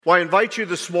Well, I invite you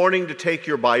this morning to take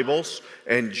your Bibles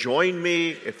and join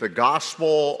me at the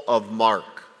Gospel of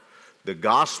Mark. The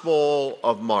Gospel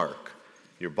of Mark.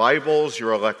 Your Bibles,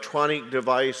 your electronic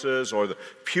devices, or the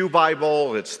Pew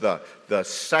Bible, it's the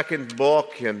second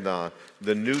book in the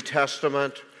New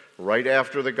Testament. Right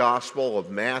after the Gospel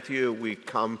of Matthew, we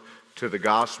come to the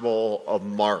Gospel of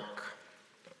Mark.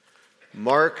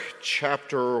 Mark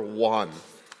chapter 1.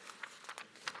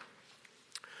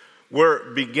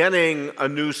 We're beginning a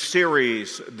new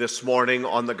series this morning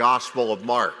on the Gospel of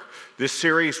Mark. This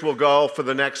series will go for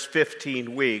the next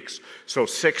 15 weeks. So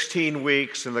 16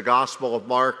 weeks in the Gospel of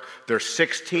Mark. There's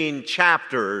 16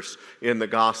 chapters in the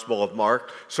Gospel of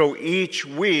Mark. So each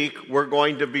week we're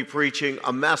going to be preaching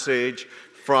a message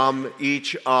from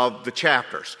each of the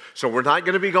chapters. So we're not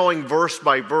going to be going verse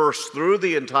by verse through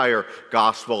the entire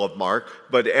Gospel of Mark,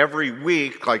 but every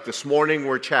week, like this morning,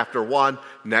 we're chapter 1,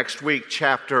 next week,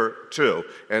 chapter 2.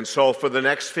 And so for the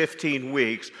next 15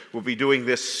 weeks, we'll be doing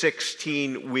this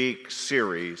 16-week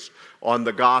series on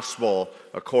the Gospel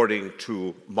according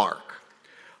to Mark.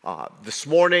 This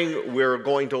morning, we're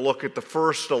going to look at the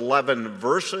first 11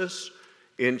 verses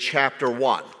in chapter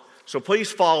 1. So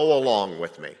please follow along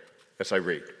with me as I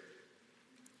read.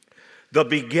 The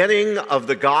beginning of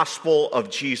the gospel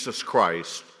of Jesus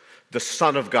Christ, the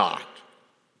Son of God.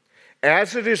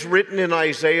 As it is written in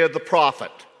Isaiah the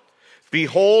prophet,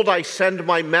 "Behold, I send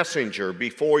my messenger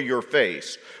before your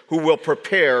face, who will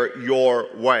prepare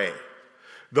your way.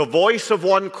 The voice of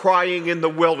one crying in the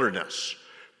wilderness,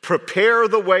 prepare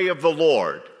the way of the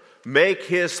Lord, make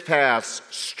his paths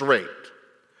straight."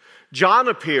 John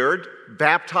appeared,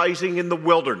 baptizing in the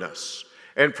wilderness,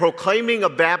 and proclaiming a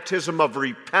baptism of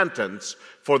repentance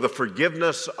for the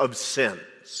forgiveness of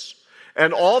sins.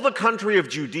 And all the country of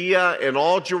Judea and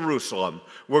all Jerusalem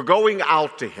were going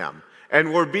out to him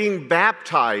and were being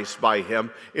baptized by him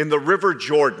in the river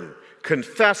Jordan,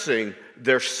 confessing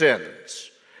their sins.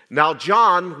 Now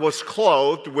John was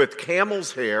clothed with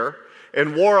camel's hair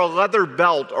and wore a leather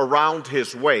belt around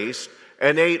his waist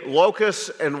and ate locusts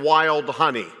and wild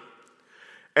honey.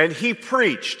 And he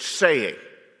preached, saying,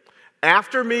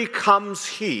 "After me comes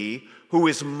he who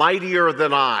is mightier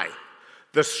than I,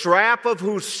 the strap of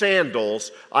whose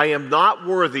sandals I am not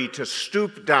worthy to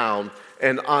stoop down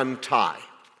and untie.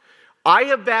 I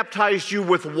have baptized you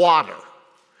with water,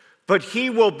 but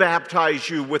he will baptize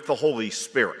you with the Holy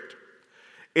Spirit."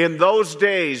 In those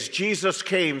days, Jesus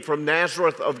came from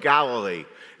Nazareth of Galilee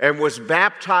and was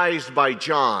baptized by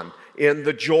John in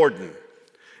the Jordan.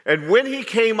 And when he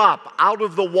came up out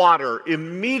of the water,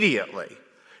 immediately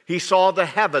he saw the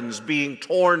heavens being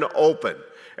torn open,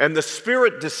 and the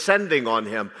Spirit descending on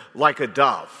him like a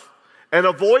dove. And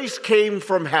a voice came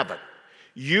from heaven,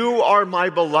 "You are my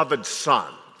beloved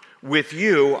Son. With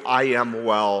you I am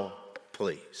well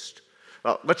pleased."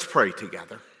 Let's pray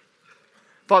together.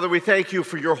 Father, we thank you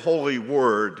for your holy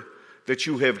word that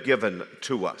you have given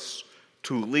to us,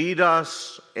 to lead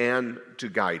us and to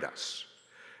guide us.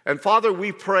 And Father,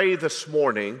 we pray this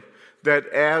morning that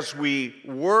as we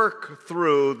work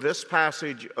through this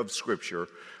passage of Scripture,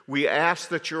 we ask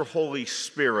that your Holy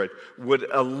Spirit would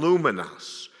illumine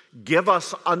us, give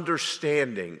us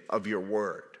understanding of your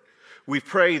word. We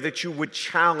pray that you would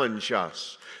challenge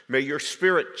us. May your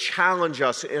Spirit challenge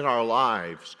us in our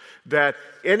lives, that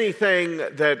anything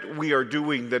that we are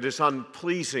doing that is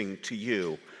unpleasing to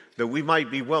you, that we might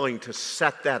be willing to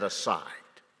set that aside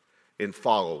in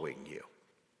following you.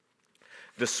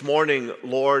 This morning,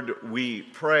 Lord, we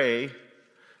pray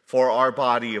for our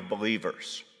body of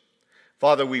believers.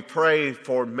 Father, we pray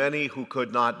for many who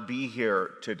could not be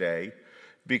here today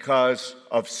because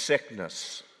of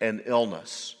sickness and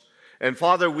illness. And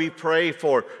Father, we pray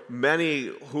for many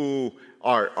who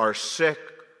are sick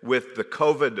with the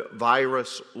COVID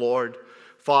virus, Lord.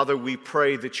 Father, we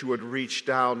pray that you would reach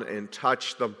down and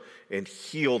touch them and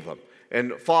heal them.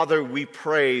 And Father, we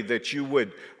pray that you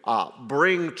would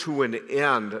bring to an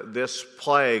end this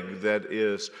plague that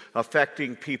is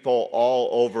affecting people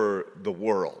all over the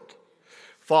world.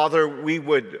 Father, we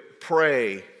would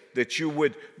pray that you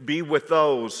would be with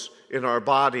those in our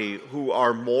body who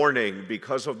are mourning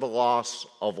because of the loss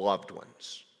of loved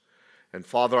ones. And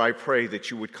Father, I pray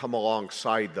that you would come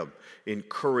alongside them,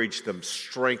 encourage them,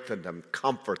 strengthen them,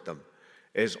 comfort them,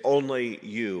 as only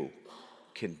you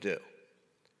can do.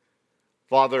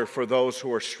 Father, for those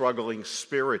who are struggling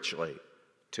spiritually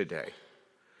today,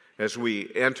 as we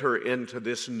enter into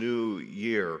this new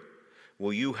year,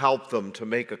 will you help them to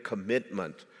make a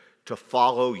commitment to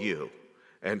follow you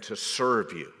and to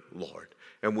serve you, Lord?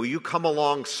 And will you come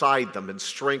alongside them and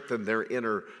strengthen their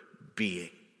inner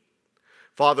being?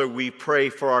 Father, we pray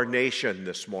for our nation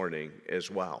this morning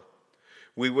as well.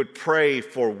 We would pray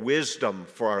for wisdom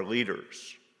for our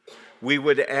leaders. We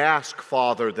would ask,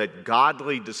 Father, that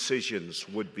godly decisions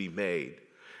would be made,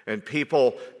 and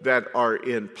people that are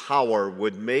in power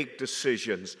would make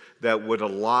decisions that would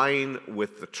align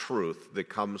with the truth that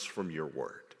comes from your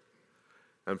word.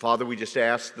 And Father, we just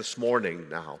ask this morning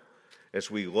now,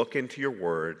 as we look into your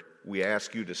word, we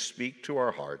ask you to speak to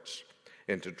our hearts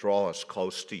and to draw us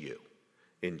close to you.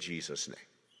 In Jesus' name,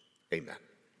 amen.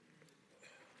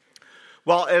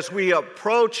 Well, as we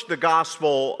approach the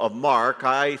Gospel of Mark,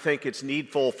 I think it's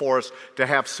needful for us to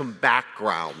have some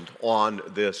background on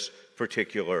this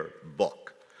particular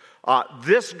book.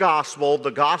 This Gospel,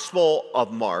 the Gospel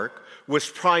of Mark, was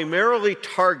primarily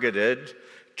targeted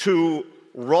to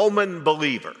Roman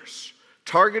believers,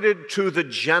 targeted to the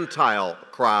Gentile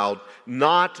crowd,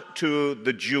 not to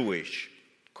the Jewish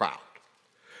crowd.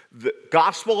 The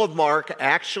Gospel of Mark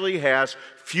actually has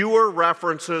fewer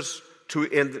references to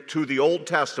the Old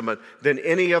Testament than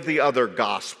any of the other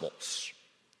Gospels.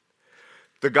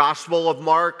 The Gospel of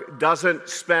Mark doesn't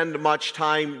spend much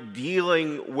time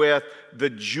dealing with the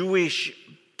Jewish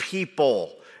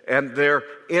people and their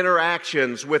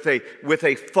interactions with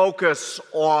a focus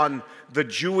on the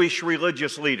Jewish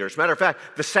religious leaders. Matter of fact,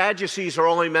 the Sadducees are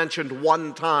only mentioned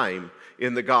one time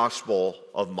in the Gospel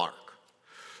of Mark.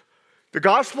 The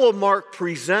Gospel of Mark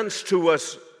presents to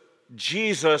us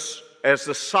Jesus as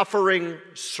the suffering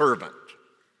servant.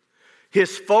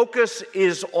 His focus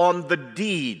is on the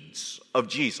deeds of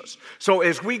Jesus. So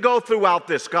as we go throughout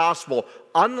this gospel,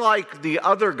 unlike the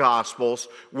other gospels,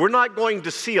 we're not going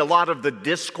to see a lot of the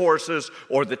discourses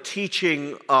or the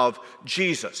teaching of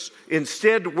Jesus.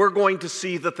 Instead, we're going to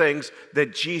see the things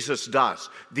that Jesus does,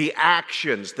 the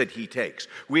actions that he takes.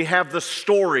 We have the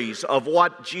stories of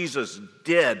what Jesus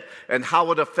did and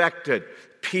how it affected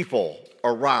people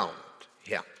around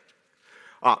him.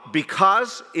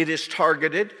 Because it is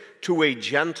targeted to a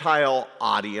Gentile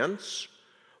audience,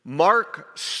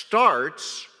 Mark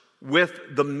starts with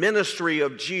the ministry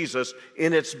of Jesus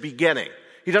in its beginning.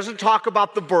 He doesn't talk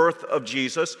about the birth of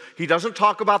Jesus. He doesn't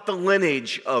talk about the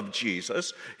lineage of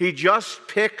Jesus. He just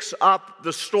picks up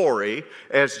the story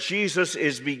as Jesus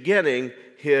is beginning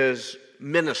his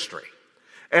ministry.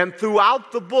 And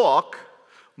throughout the book,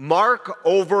 Mark,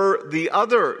 over the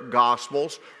other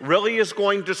Gospels, really is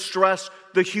going to stress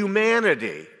the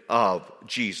humanity of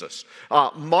Jesus.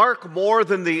 Mark, more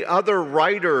than the other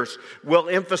writers, will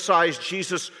emphasize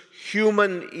Jesus'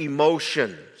 human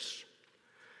emotions.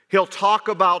 He'll talk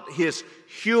about his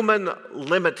human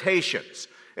limitations.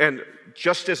 And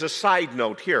just as a side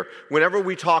note here, whenever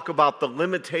we talk about the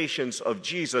limitations of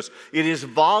Jesus, it is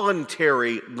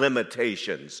voluntary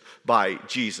limitations by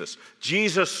Jesus.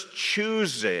 Jesus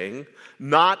choosing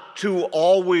not to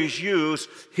always use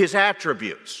his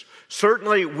attributes.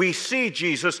 Certainly, we see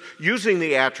Jesus using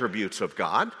the attributes of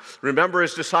God. Remember,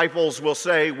 his disciples will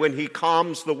say, when he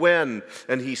calms the wind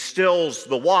and he stills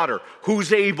the water,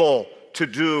 who's able to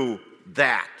do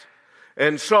that?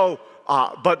 And so,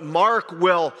 but Mark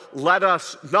will let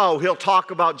us know, he'll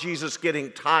talk about Jesus getting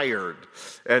tired.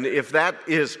 And if that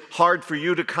is hard for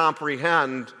you to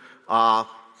comprehend,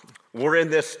 we're in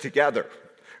this together.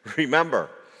 Remember,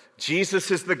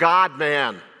 Jesus is the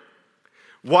God-man.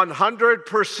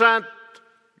 100%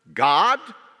 God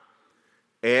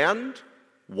and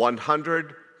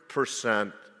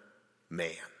 100%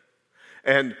 man.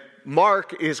 And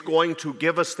Mark is going to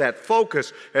give us that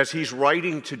focus as he's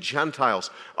writing to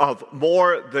Gentiles of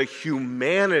more the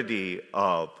humanity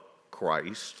of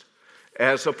Christ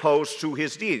as opposed to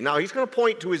his deity. Now, he's going to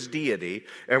point to his deity,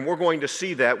 and we're going to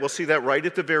see that. We'll see that right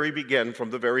at the very beginning from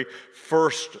the very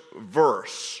first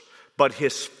verse. But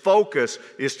his focus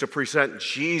is to present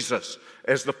Jesus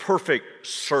as the perfect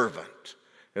servant,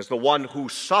 as the one who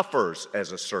suffers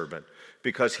as a servant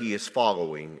because he is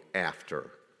following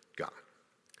after God.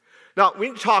 Now, we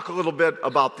need to talk a little bit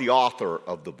about the author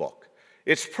of the book.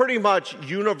 It's pretty much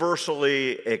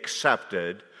universally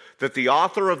accepted that the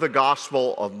author of the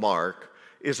Gospel of Mark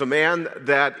is a man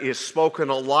that is spoken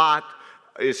a lot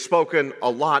in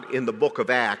the book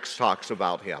of Acts, talks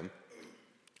about him.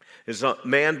 Is a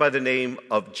man by the name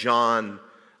of John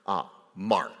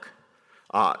Mark.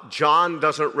 John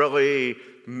doesn't really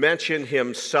mention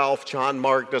himself. John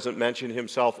Mark doesn't mention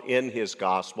himself in his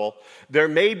gospel. There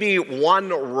may be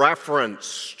one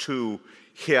reference to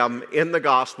him in the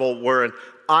gospel where an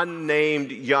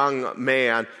unnamed young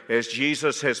man, as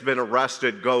Jesus has been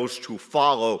arrested, goes to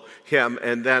follow him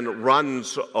and then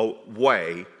runs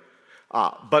away.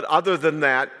 But other than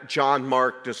that, John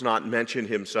Mark does not mention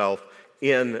himself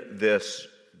in this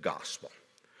gospel.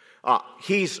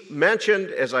 He's mentioned,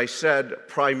 as I said,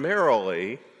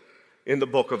 primarily in the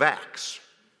book of Acts.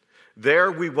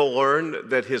 There we will learn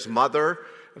that his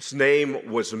mother's name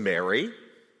was Mary,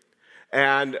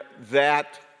 and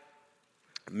that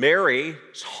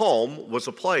Mary's home was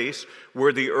a place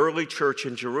where the early church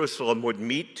in Jerusalem would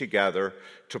meet together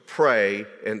to pray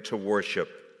and to worship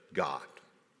God.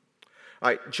 All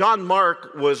right, John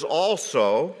Mark was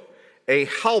also a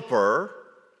helper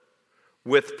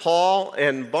with Paul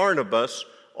and Barnabas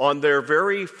on their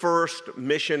very first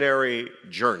missionary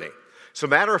journey. As a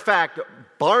matter of fact,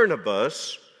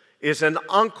 Barnabas is an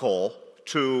uncle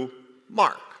to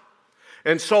Mark.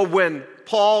 And so when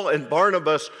Paul and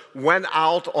Barnabas went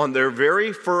out on their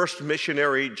very first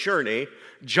missionary journey,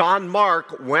 John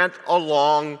Mark went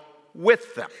along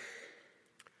with them.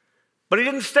 But he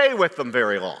didn't stay with them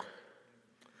very long.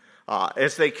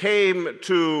 As they came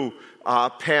to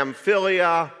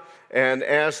Pamphylia and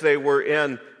as they were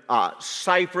in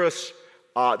Cyprus,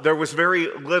 there was very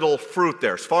little fruit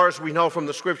there. As far as we know from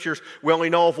the scriptures, we only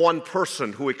know of one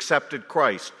person who accepted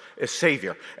Christ as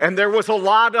Savior. And there was a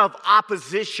lot of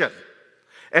opposition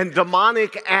and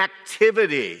demonic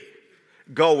activity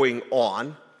going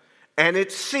on. And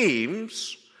it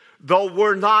seems, though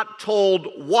we're not told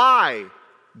why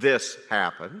this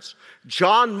happens,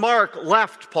 John Mark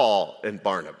left Paul and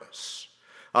Barnabas.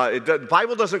 The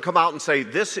Bible doesn't come out and say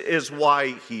this is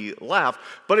why he left,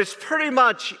 but it's pretty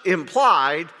much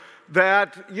implied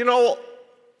that,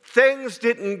 things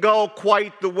didn't go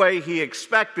quite the way he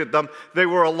expected them. They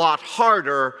were a lot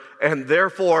harder, and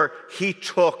therefore he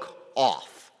took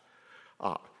off.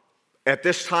 At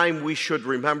this time, we should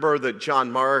remember that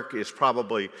John Mark is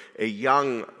probably a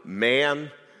young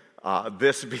man,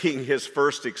 this being his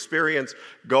first experience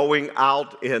going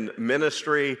out in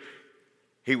ministry.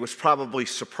 He was probably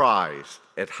surprised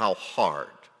at how hard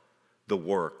the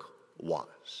work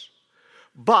was.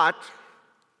 But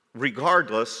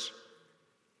regardless,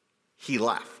 he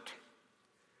left.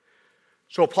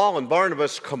 So Paul and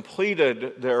Barnabas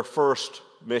completed their first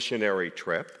missionary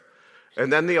trip,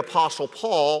 and then the Apostle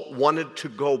Paul wanted to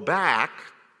go back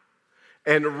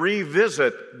and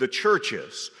revisit the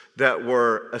churches that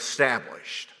were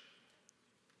established.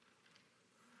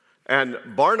 And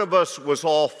Barnabas was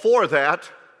all for that,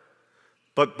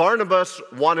 but Barnabas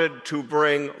wanted to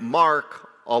bring Mark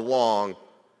along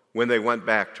when they went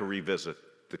back to revisit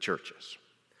the churches.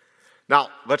 Now,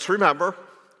 let's remember,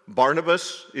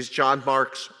 Barnabas is John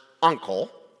Mark's uncle.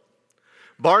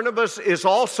 Barnabas is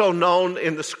also known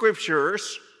in the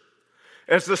scriptures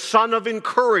as the son of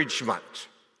encouragement,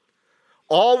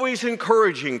 always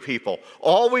encouraging people,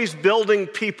 always building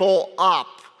people up.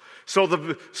 So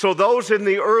those in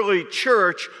the early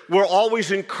church were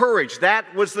always encouraged.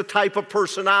 That was the type of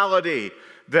personality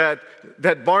that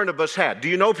Barnabas had. Do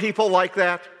you know people like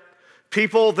that?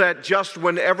 People that just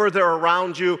whenever they're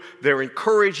around you, they're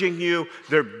encouraging you,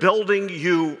 they're building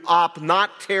you up,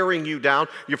 not tearing you down.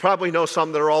 You probably know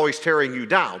some that are always tearing you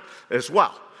down as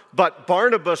well. But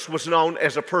Barnabas was known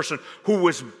as a person who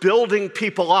was building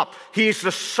people up. He's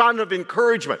the son of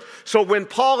encouragement. So when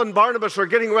Paul and Barnabas are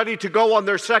getting ready to go on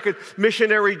their second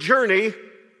missionary journey,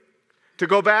 to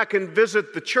go back and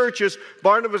visit the churches,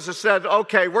 Barnabas has said,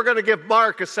 okay, we're going to give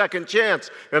Mark a second chance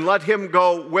and let him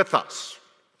go with us.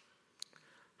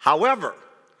 However,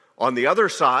 on the other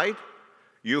side,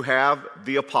 you have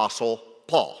the Apostle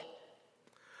Paul.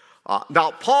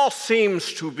 Now, Paul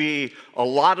seems to be a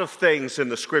lot of things in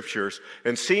the scriptures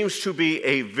and seems to be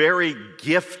a very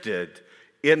gifted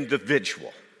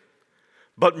individual.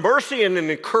 But mercy and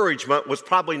encouragement was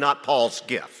probably not Paul's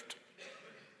gift.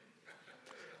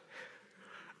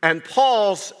 And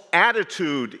Paul's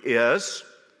attitude is,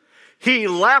 he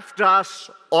left us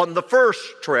on the first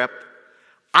trip.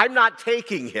 I'm not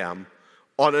taking him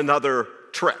on another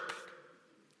trip.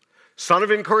 Son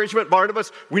of encouragement,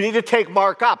 Barnabas, we need to take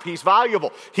Mark up. He's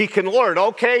valuable. He can learn.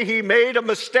 Okay, he made a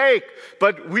mistake,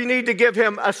 but we need to give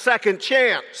him a second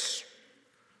chance.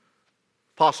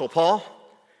 Apostle Paul,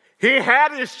 he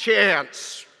had his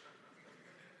chance.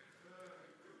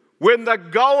 When the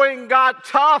going got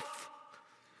tough,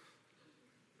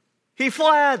 he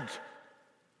fled.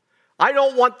 I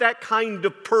don't want that kind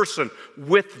of person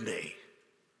with me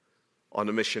on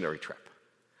a missionary trip.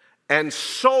 And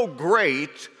so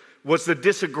great was the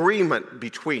disagreement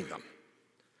between them.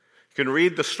 You can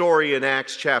read the story in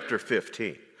Acts chapter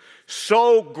 15.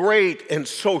 So great and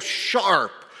so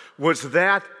sharp was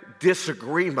that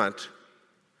disagreement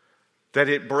that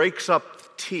it breaks up the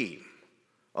team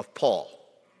of Paul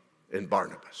and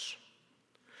Barnabas.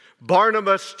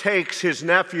 Barnabas takes his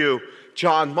nephew,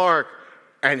 John Mark,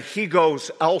 and he goes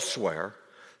elsewhere.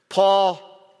 Paul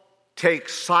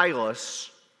takes Silas,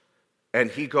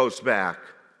 and he goes back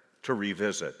to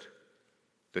revisit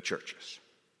the churches.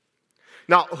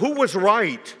 Now, who was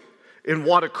right in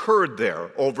what occurred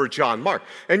there over John Mark?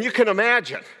 And you can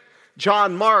imagine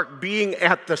John Mark being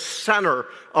at the center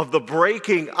of the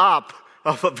breaking up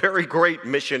of a very great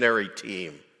missionary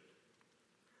team.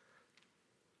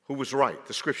 Who was right?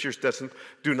 The scriptures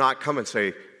do not come and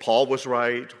say Paul was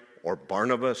right or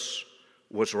Barnabas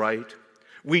was right.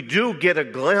 We do get a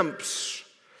glimpse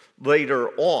later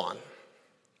on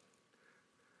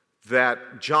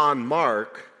that John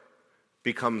Mark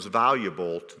becomes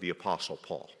valuable to the Apostle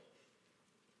Paul.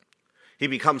 He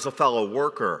becomes a fellow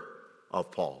worker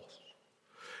of Paul's.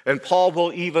 And Paul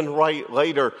will even write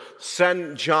later,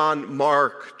 send John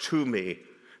Mark to me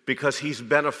because he's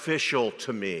beneficial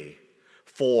to me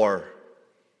for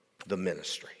the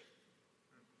ministry.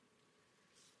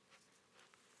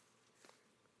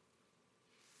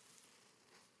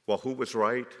 Well, who was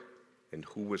right and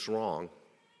who was wrong?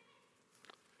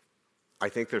 I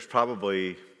think there's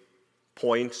probably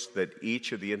points that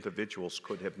each of the individuals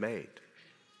could have made.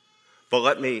 But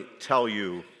let me tell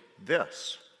you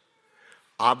this.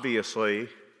 Obviously,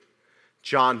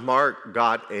 John Mark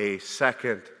got a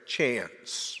second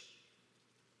chance.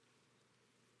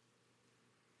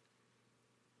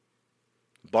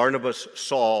 Barnabas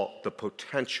saw the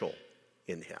potential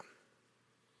in him.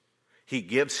 He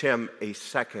gives him a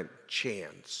second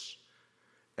chance.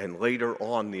 And later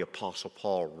on, the Apostle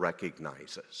Paul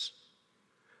recognizes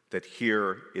that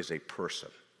here is a person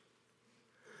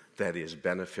that is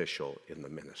beneficial in the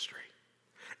ministry.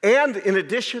 And in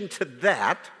addition to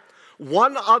that,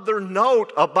 one other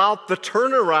note about the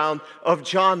turnaround of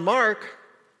John Mark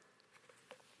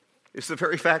is the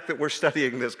very fact that we're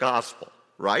studying this gospel,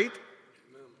 right?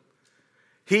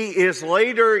 He is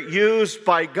later used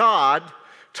by God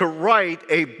to write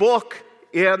a book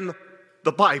in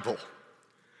the Bible.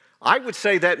 I would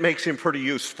say that makes him pretty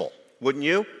useful, wouldn't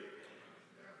you?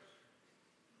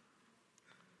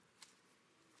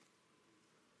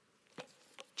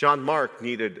 John Mark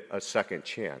needed a second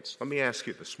chance. Let me ask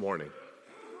you this morning,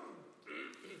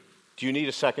 do you need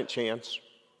a second chance?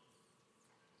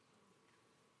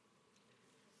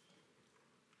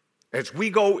 As we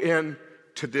go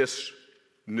into this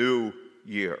new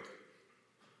year,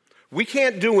 we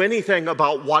can't do anything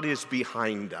about what is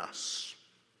behind us.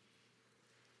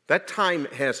 That time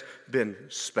has been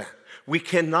spent. We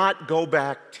cannot go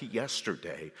back to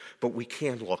yesterday, but we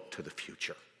can look to the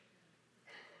future.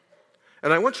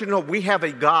 And I want you to know we have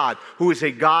a God who is a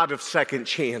God of second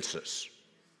chances.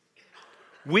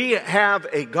 We have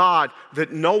a God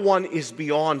that no one is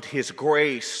beyond his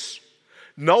grace.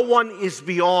 No one is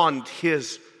beyond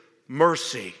his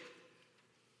mercy.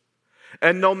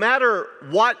 And no matter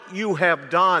what you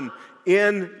have done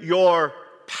in your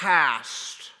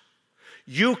past,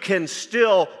 you can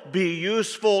still be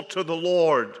useful to the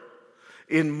Lord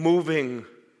in moving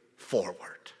forward.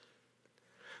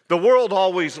 The world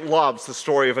always loves the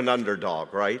story of an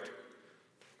underdog, right?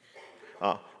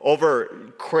 Over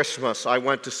Christmas, I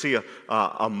went to see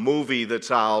a movie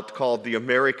that's out called The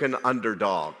American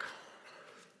Underdog.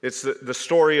 It's the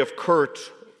story of Kurt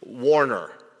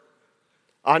Warner,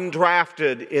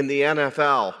 undrafted in the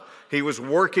NFL. He was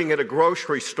working at a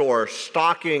grocery store,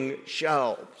 stocking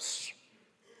shelves.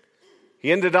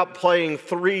 He ended up playing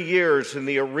 3 years in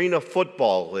the Arena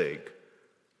Football League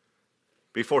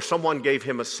before someone gave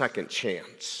him a second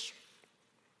chance.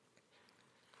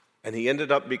 And he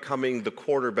ended up becoming the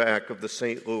quarterback of the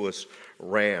St. Louis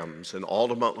Rams and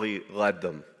ultimately led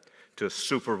them to a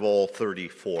Super Bowl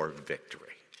 34 victory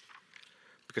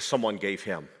because someone gave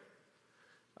him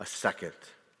a second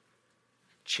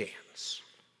chance.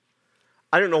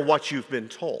 I don't know what you've been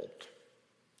told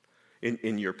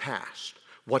in your past,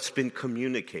 what's been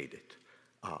communicated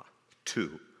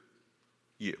to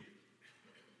you.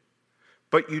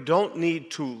 But you don't need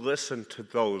to listen to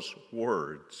those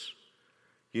words.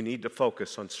 You need to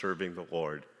focus on serving the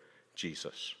Lord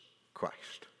Jesus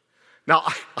Christ. Now,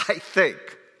 I think,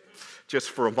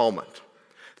 just for a moment,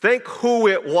 think who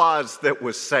it was that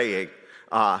was saying,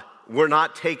 we're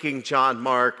not taking John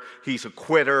Mark, he's a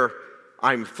quitter,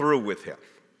 I'm through with him.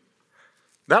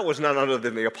 That was none other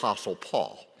than the Apostle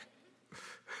Paul.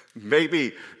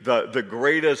 Maybe the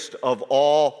greatest of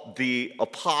all the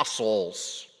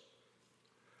apostles,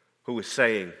 who was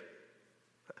saying,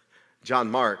 John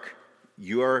Mark,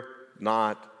 you're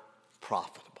not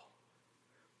profitable.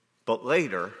 But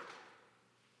later,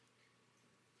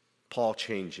 Paul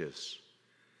changes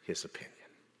his opinion.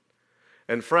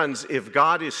 And friends, if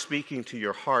God is speaking to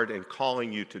your heart and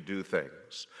calling you to do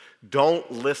things, don't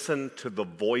listen to the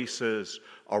voices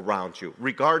around you,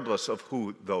 regardless of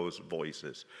who those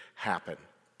voices happen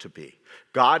to be.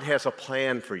 God has a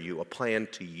plan for you, a plan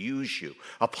to use you,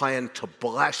 a plan to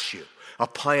bless you, a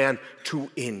plan to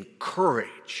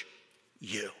encourage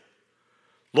you.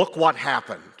 Look what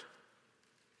happened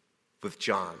with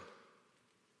John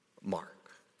Mark.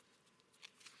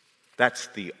 That's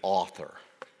the author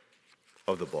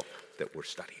of the book that we're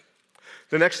studying.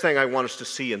 The next thing I want us to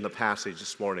see in the passage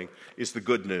this morning is the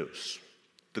good news.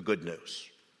 The good news.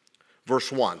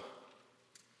 Verse 1.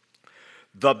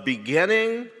 The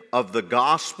beginning of the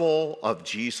gospel of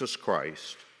Jesus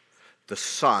Christ, the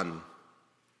Son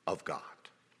of God.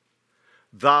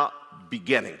 The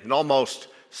beginning. It almost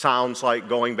sounds like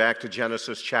going back to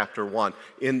Genesis chapter 1.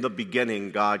 In the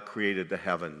beginning, God created the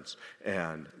heavens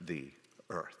and the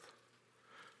earth.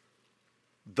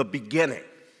 The beginning.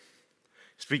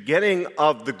 It's the beginning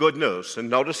of the good news. And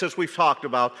notice, as we've talked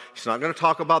about, he's not going to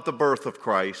talk about the birth of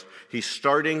Christ. He's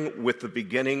starting with the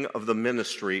beginning of the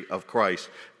ministry of Christ.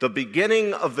 The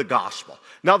beginning of the gospel.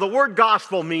 Now, the word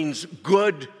gospel means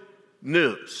good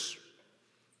news.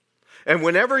 And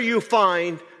whenever you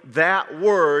find that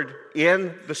word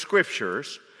in the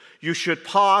scriptures, you should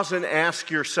pause and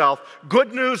ask yourself,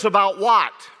 good news about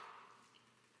what?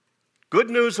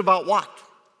 Good news about what?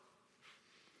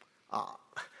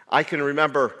 I can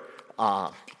remember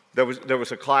there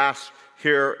was a class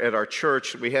here at our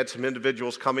church. We had some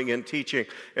individuals coming in teaching,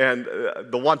 and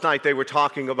the one night they were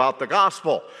talking about the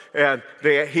gospel, and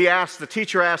the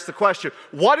teacher asked the question,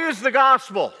 what is the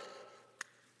gospel?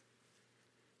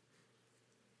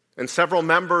 And several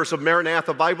members of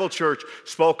Maranatha Bible Church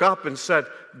spoke up and said,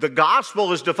 the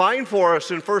gospel is defined for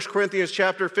us in 1 Corinthians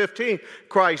chapter 15.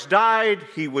 Christ died,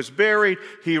 he was buried,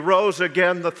 he rose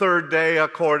again the third day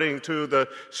according to the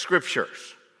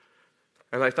scriptures.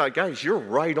 And I thought, guys, you're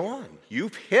right on.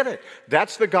 You've hit it.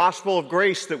 That's the gospel of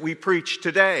grace that we preach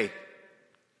today.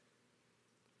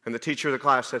 And the teacher of the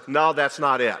class said, no, that's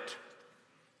not it.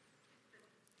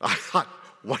 I thought,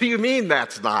 what do you mean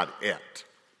that's not it?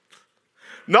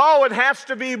 No, it has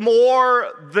to be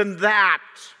more than that.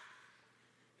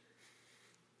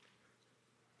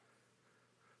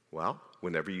 Well,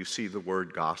 whenever you see the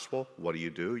word gospel, what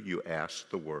do? You ask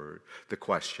the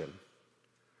question,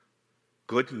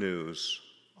 good news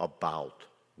about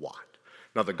what?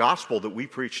 Now, the gospel that we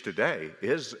preach today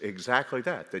is exactly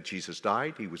that Jesus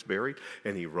died, he was buried,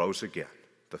 and he rose again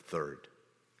the third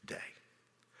day.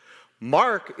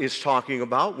 Mark is talking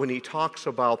about, when he talks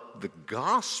about the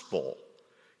gospel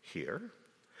here,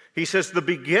 he says the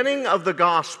beginning of the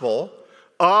gospel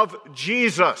of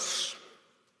Jesus.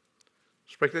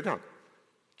 Let's break that down.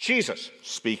 Jesus,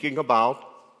 speaking about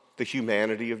the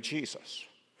humanity of Jesus.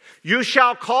 You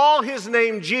shall call his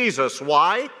name Jesus.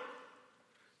 Why?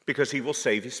 Because he will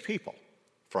save his people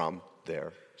from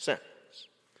their sins.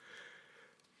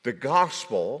 The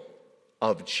gospel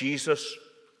of Jesus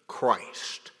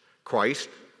Christ. Christ,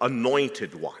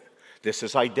 anointed one. This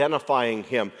is identifying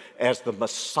him as the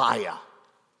Messiah,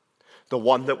 the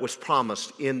one that was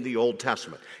promised in the Old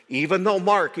Testament. Even though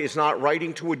Mark is not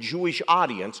writing to a Jewish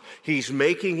audience, he's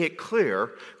making it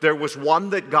clear there was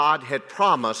one that God had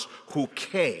promised who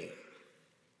came,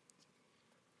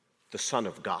 the Son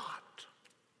of God.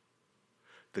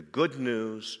 The good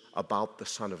news about the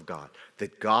Son of God,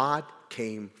 that God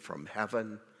came from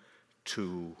heaven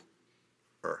to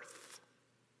earth.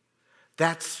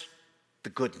 That's the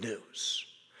good news.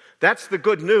 That's the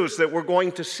good news that we're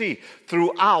going to see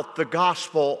throughout the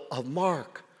Gospel of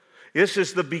Mark. This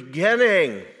is the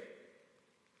beginning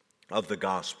of the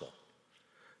gospel,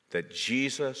 that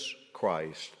Jesus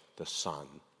Christ, the Son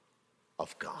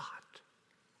of God.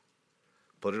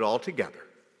 Put it all together.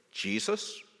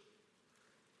 Jesus,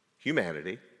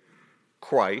 humanity,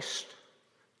 Christ,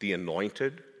 the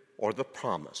anointed or the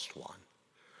promised one,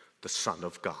 the Son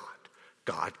of God.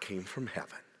 God came from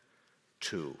heaven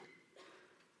to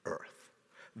earth.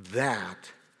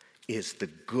 That is the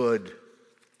good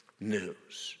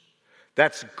news.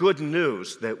 That's good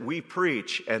news that we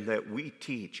preach and that we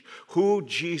teach who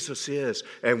Jesus is.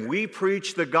 And we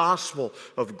preach the gospel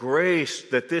of grace,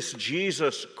 that this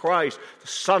Jesus Christ, the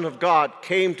Son of God,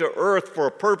 came to earth for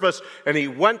a purpose, and he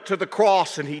went to the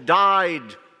cross and he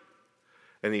died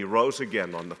and he rose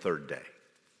again on the third day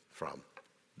from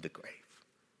the grave.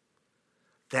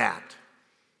 That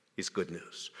is good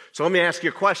news. So let me ask you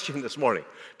a question this morning.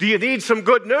 Do you need some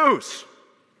good news?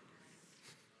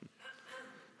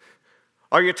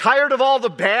 Are you tired of all the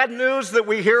bad news that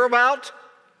we hear about?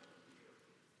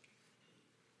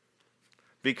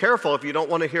 Be careful, if you don't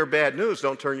want to hear bad news,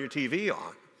 don't turn your TV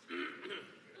on.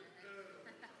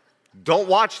 Don't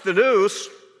watch the news,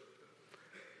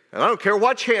 and I don't care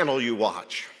what channel you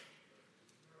watch.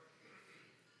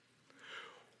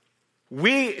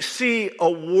 We see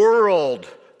a world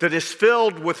that is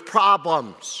filled with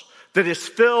problems, that is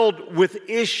filled with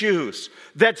issues,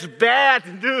 that's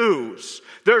bad news.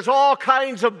 There's all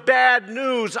kinds of bad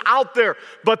news out there,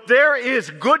 but there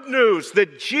is good news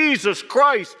that Jesus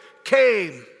Christ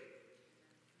came.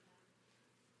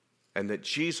 And that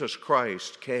Jesus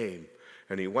Christ came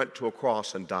and he went to a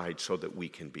cross and died so that we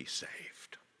can be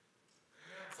saved.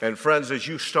 And friends, as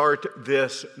you start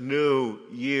this new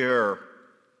year,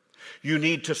 you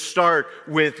need to start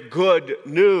with good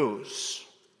news.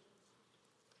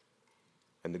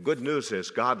 And the good news is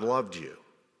God loved you.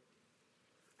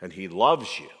 And he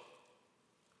loves you.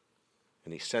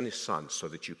 And he sent his son so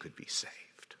that you could be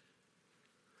saved.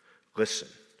 Listen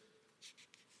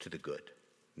to the good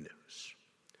news.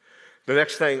 The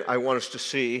next thing I want us to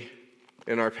see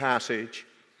in our passage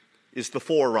is the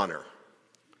forerunner.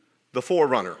 The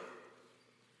forerunner.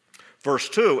 Verse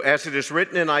 2, as it is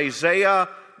written in Isaiah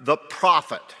the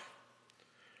prophet,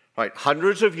 right,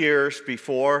 hundreds of years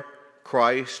before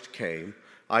Christ came,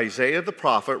 Isaiah the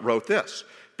prophet wrote this: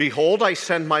 Behold, I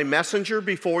send my messenger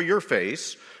before your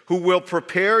face, who will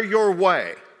prepare your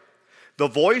way. The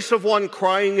voice of one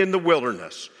crying in the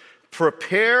wilderness,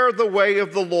 prepare the way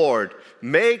of the Lord,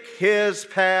 make his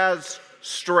paths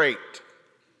straight.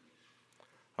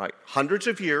 All right, hundreds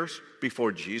of years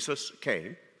before Jesus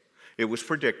came, it was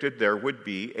predicted there would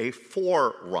be a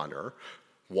forerunner,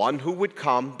 one who would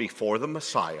come before the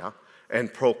Messiah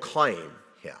and proclaim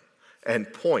him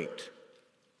and point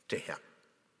to him.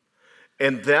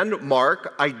 And then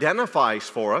Mark identifies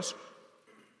for us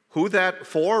who that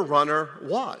forerunner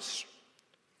was.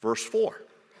 Verse 4.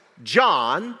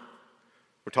 John,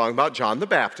 we're talking about John the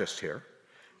Baptist here.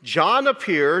 John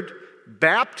appeared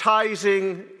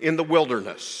baptizing in the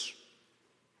wilderness.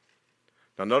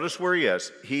 Now notice where he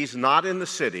is. He's not in the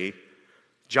city.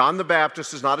 John the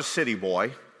Baptist is not a city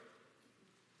boy.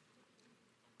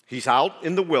 He's out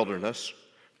in the wilderness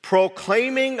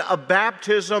proclaiming a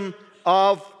baptism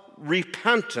of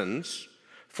repentance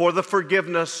for the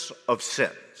forgiveness of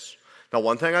sins. Now,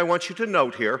 one thing I want you to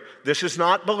note here, this is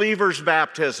not believers'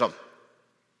 baptism.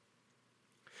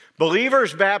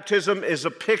 Believers' baptism is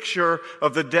a picture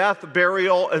of the death,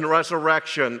 burial, and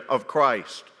resurrection of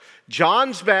Christ.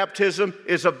 John's baptism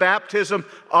is a baptism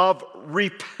of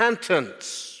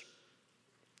repentance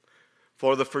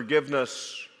for the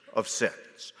forgiveness of sins.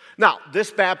 Now,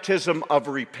 this baptism of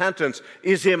repentance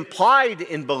is implied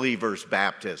in believers'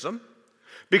 baptism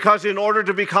because in order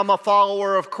to become a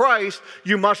follower of Christ,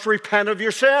 you must repent of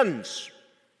your sins.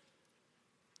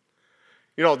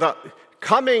 You know, the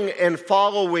coming and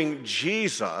following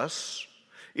Jesus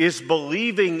is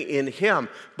believing in him,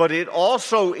 but it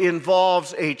also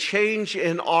involves a change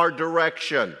in our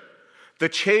direction. The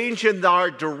change in our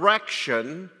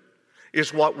direction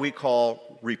is what we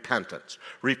call repentance.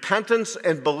 Repentance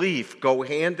and belief go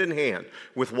hand in hand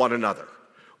with one another.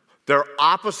 They're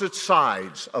opposite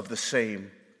sides of the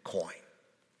same coin.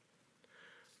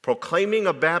 Proclaiming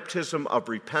a baptism of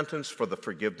repentance for the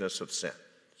forgiveness of sins.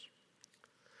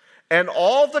 And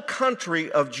all the country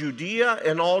of Judea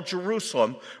and all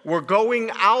Jerusalem were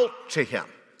going out to him.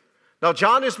 Now,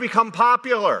 John has become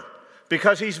popular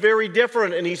because he's very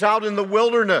different and he's out in the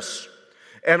wilderness.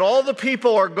 And all the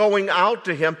people are going out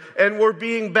to him and were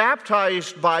being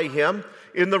baptized by him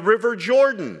in the river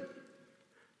Jordan,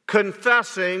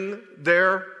 confessing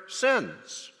their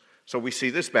sins. So we see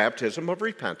this baptism of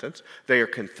repentance. They are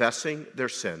confessing their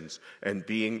sins and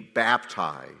being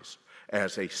baptized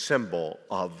as a symbol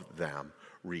of them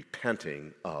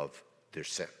repenting of their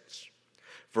sins.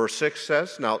 Verse 6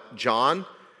 says, Now John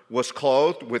was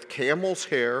clothed with camel's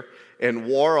hair and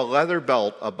wore a leather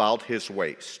belt about his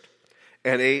waist,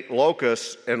 and ate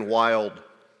locusts and wild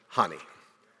honey.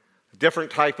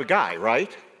 Different type of guy,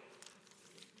 right?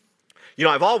 You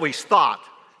know, I've always thought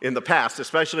in the past,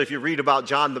 especially if you read about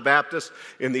John the Baptist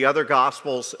in the other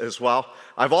Gospels as well,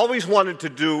 I've always wanted to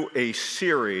do a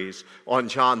series on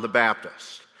John the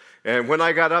Baptist. And when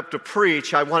I got up to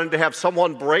preach, I wanted to have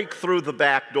someone break through the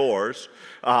back doors,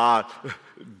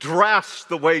 dressed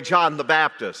the way John the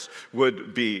Baptist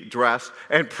would be dressed,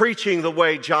 and preaching the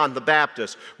way John the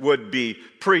Baptist would be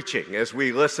preaching as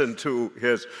we listen to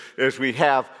as we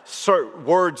have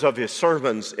words of his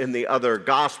sermons in the other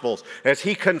Gospels, as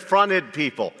he confronted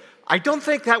people. I don't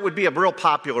think that would be a real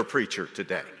popular preacher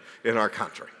today in our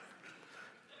country.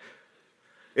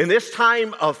 In this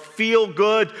time of feel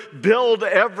good, build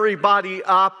everybody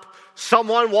up,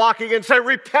 someone walking and say,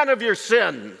 repent of your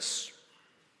sins.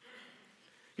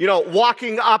 You know,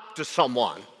 walking up to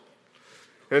someone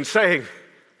and saying,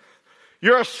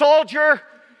 you're a soldier,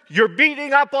 you're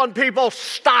beating up on people,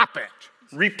 stop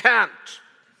it, repent.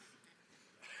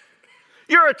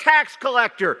 You're a tax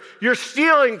collector. You're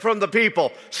stealing from the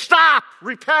people. Stop.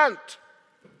 Repent.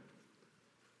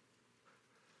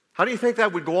 How do you think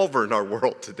that would go over in our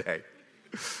world today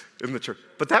in the church?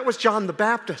 But that was John the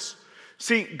Baptist.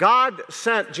 See, God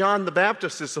sent John the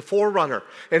Baptist as the forerunner.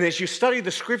 And as you study the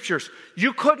scriptures,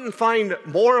 you couldn't find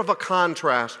more of a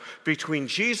contrast between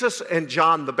Jesus and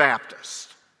John the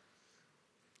Baptist.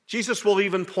 Jesus will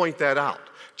even point that out.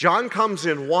 John comes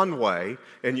in one way,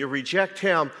 and you reject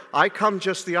him. I come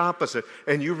just the opposite,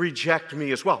 and you reject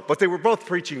me as well. But they were both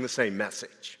preaching the same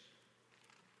message.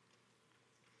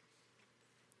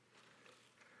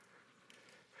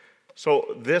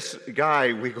 So this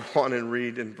guy, we go on and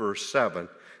read in verse 7,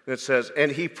 and it says,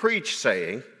 and he preached,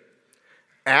 saying,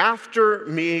 after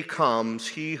me comes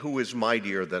he who is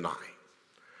mightier than I.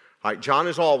 All right,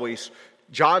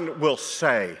 John will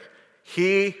say,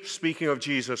 he, speaking of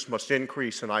Jesus, must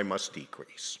increase and I must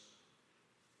decrease.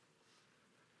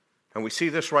 And we see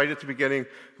this right at the beginning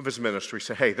of his ministry.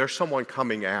 Say, hey, there's someone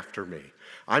coming after me.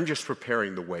 I'm just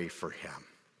preparing the way for him.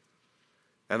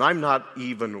 And I'm not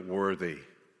even worthy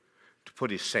to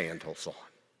put his sandals on.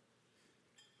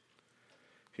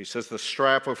 He says, the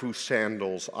strap of whose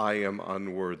sandals I am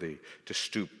unworthy to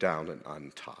stoop down and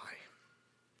untie.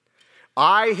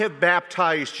 I have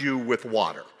baptized you with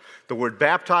water. The word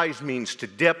baptize means to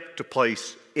dip, to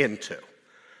place into.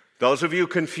 Those of you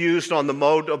confused on the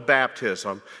mode of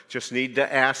baptism just need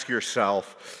to ask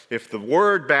yourself if the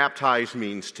word baptize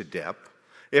means to dip,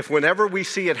 if whenever we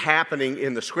see it happening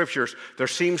in the scriptures, there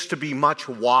seems to be much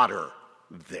water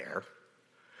there,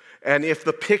 and if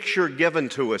the picture given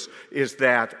to us is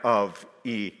that of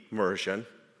immersion.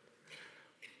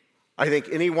 I think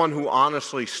anyone who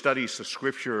honestly studies the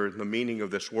scripture and the meaning of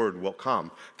this word will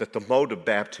come that the mode of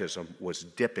baptism was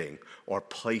dipping or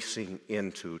placing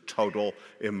into total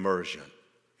immersion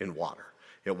in water.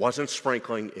 It wasn't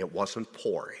sprinkling, it wasn't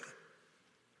pouring.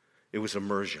 It was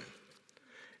immersion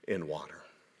in water.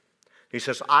 He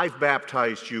says, I've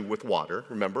baptized you with water.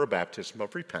 Remember, a baptism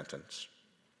of repentance.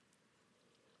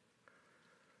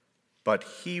 But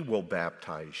he will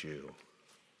baptize you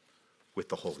with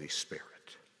the Holy Spirit.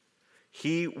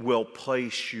 He will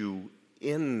place you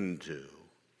into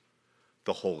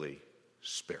the Holy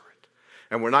Spirit.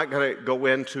 And we're not going to go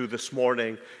into this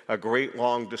morning a great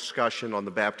long discussion on the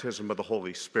baptism of the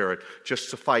Holy Spirit. Just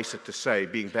suffice it to say,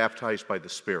 being baptized by the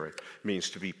Spirit means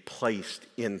to be placed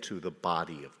into the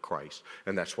body of Christ.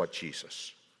 And that's what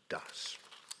Jesus does.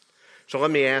 So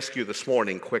let me ask you this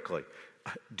morning quickly,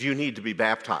 do you need to be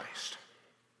baptized?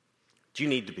 Do you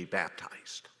need to be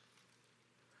baptized?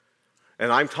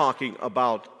 And I'm talking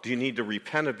about, do you need to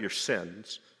repent of your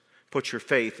sins, put your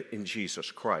faith in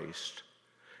Jesus Christ?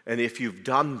 And if you've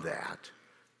done that,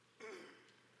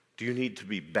 do you need to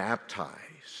be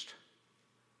baptized,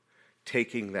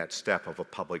 taking that step of a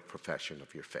public profession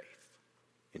of your faith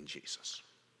in Jesus?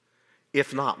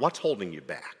 If not, what's holding you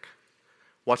back?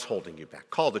 What's holding you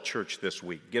back? Call the church this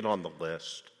week. Get on the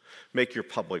list. Make your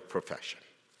public profession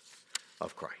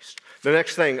of Christ. The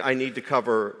next thing I need to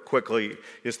cover quickly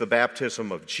is the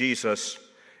baptism of Jesus.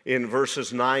 In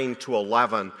verses 9 to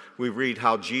 11, we read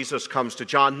how Jesus comes to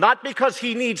John, not because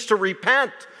he needs to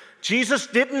repent. Jesus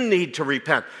didn't need to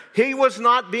repent. He was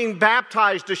not being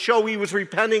baptized to show he was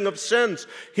repenting of sins.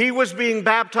 He was being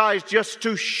baptized just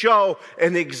to show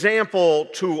an example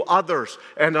to others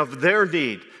and of their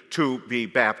need to be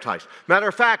baptized. Matter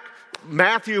of fact,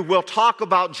 Matthew will talk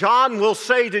about, John will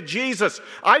say to Jesus,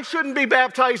 I shouldn't be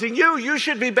baptizing you, you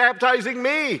should be baptizing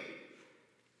me.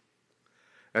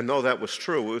 And though that was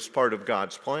true, it was part of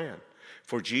God's plan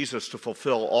for Jesus to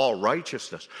fulfill all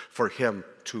righteousness, for him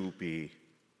to be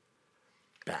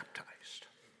baptized.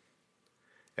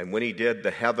 And when he did, the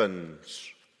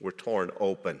heavens were torn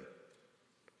open,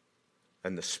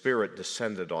 and the Spirit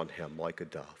descended on him like a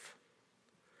dove.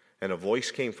 And a voice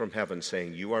came from heaven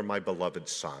saying, you are my beloved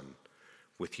Son.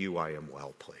 With you I am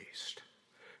well pleased.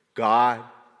 God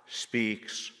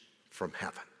speaks from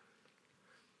heaven.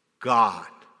 God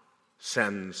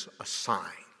sends a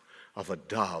sign of a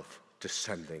dove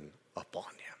descending upon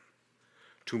him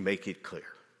to make it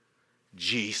clear.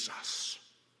 Jesus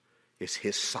is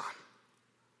his Son,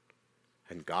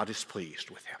 and God is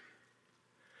pleased with him.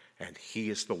 And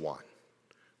he is the one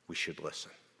we should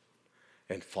listen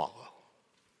and follow.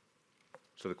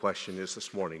 So the question is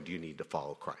this morning, do you need to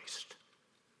follow Christ?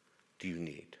 Do you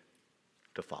need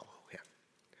to follow him?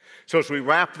 So as we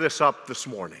wrap this up this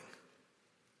morning,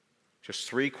 just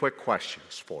 3 quick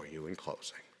questions for you in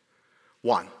closing.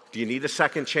 1, do you need a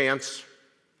second chance?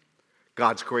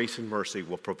 God's grace and mercy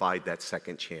will provide that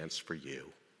second chance for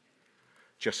you.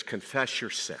 Just confess your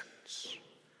sins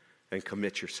and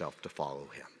commit yourself to follow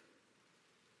him.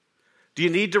 Do you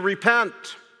need to repent?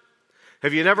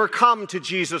 Have you never come to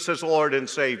Jesus as Lord and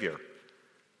Savior?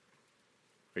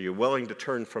 Are you willing to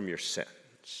turn from your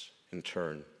sins and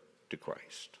turn to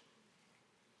Christ?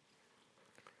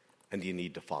 And you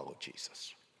need to follow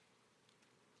Jesus.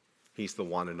 He's the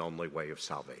one and only way of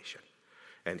salvation.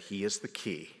 And he is the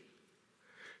key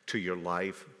to your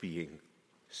life being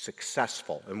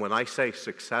successful. And when I say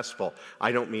successful,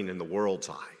 I don't mean in the world's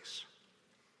eyes.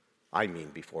 I mean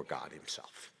before God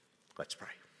himself. Let's pray.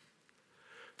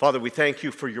 Father, we thank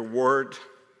you for your word.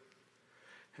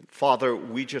 And Father,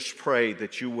 we just pray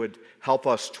that you would help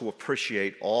us to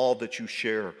appreciate all that you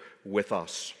share with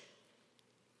us.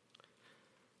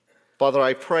 Father,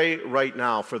 I pray right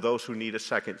now for those who need a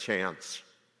second chance,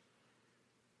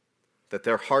 that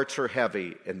their hearts are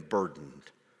heavy and burdened.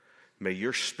 May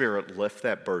your Spirit lift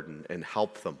that burden and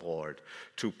help them, Lord,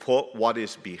 to put what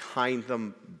is behind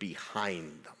them,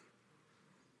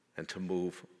 and to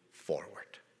move forward.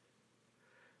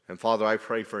 And Father, I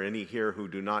pray for any here who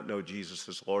do not know Jesus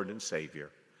as Lord and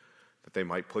Savior, that they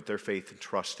might put their faith and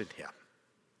trust in him.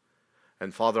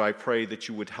 And Father, I pray that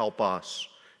you would help us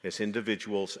as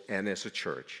individuals and as a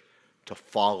church to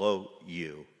follow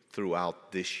you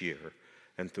throughout this year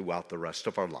and throughout the rest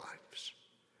of our lives.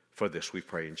 For this we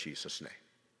pray in Jesus' name.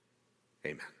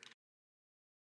 Amen.